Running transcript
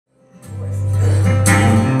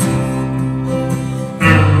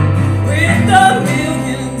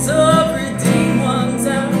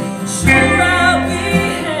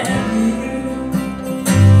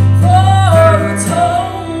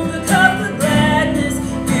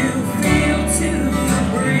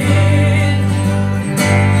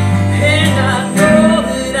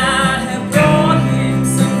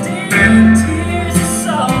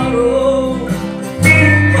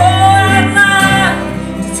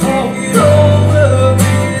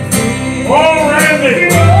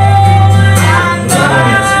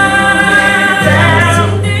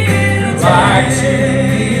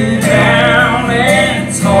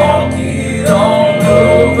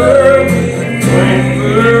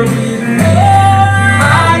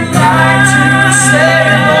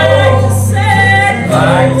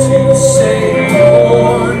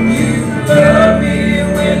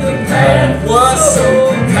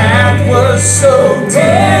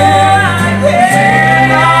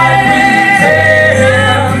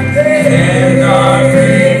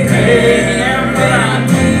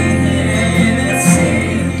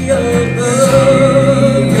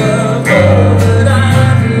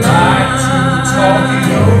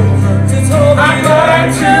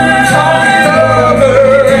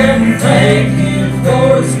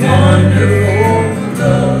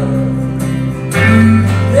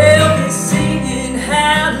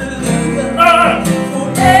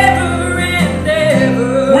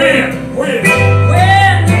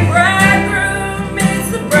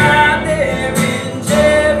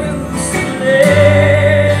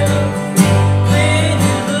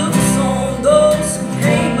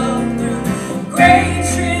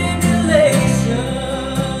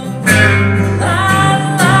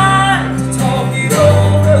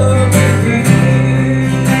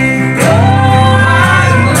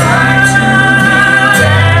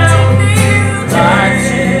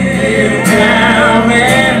sit down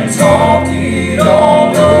and talk it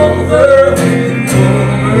all over with you.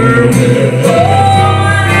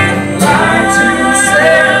 I'd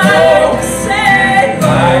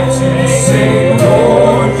like to say,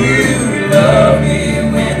 Lord, you love me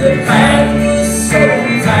when the path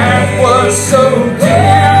was so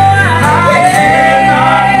dim.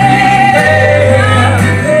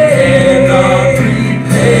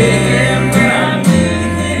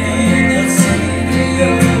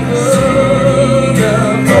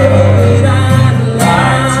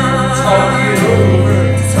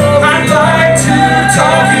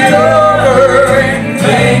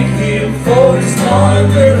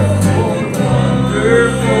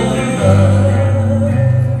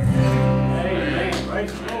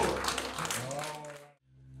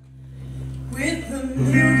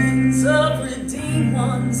 Millions of redeemed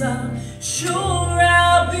ones, I'm sure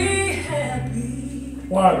I'll be happy.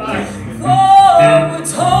 For we're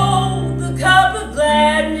told the cup of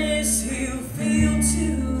gladness he'll fill to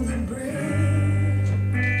the brim.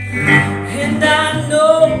 And I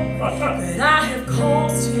know that I have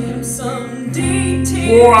caused him some deep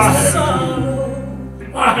tears of sorrow.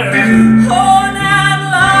 Oh, and I'd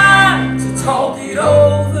like to talk it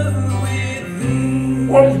over with you.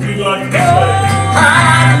 What would you like to say?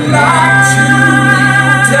 I'd like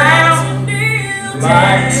to kneel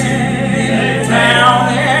down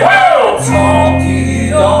and talk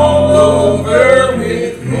it all over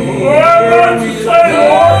with you. I'd like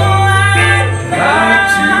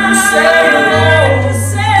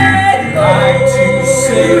to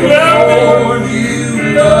say, Lord,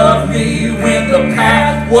 you love me when the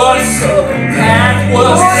path was so dark,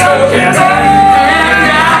 and I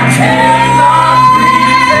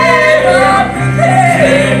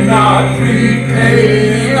cannot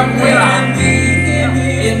repay him when I need him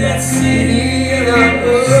in that city of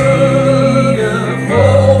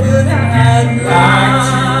hope. I'd like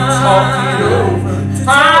to talk it over.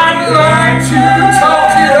 I'd like to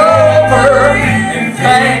talk it over and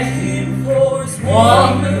thank him for his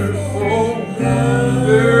wonderful,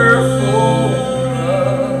 wonderful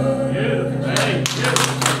love.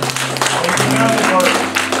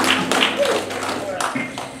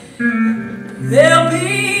 They'll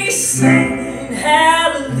be singing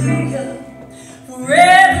hallelujah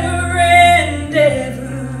forever and ever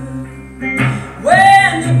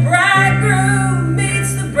when the bridegroom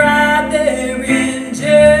meets the bride there in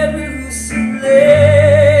Jerusalem.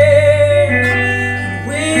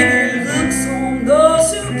 When he looks on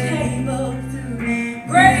those who came up through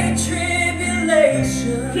great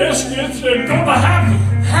tribulation, it's gonna happen.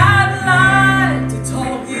 I'd like to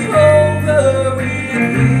talk it over with you.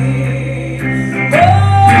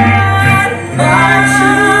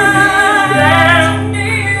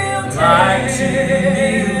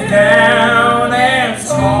 Down and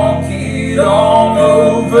talk it all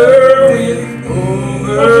over with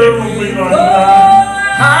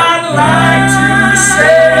I'd like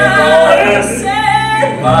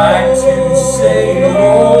to say,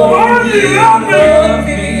 Lord, you love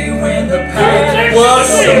me when the path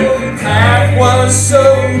was so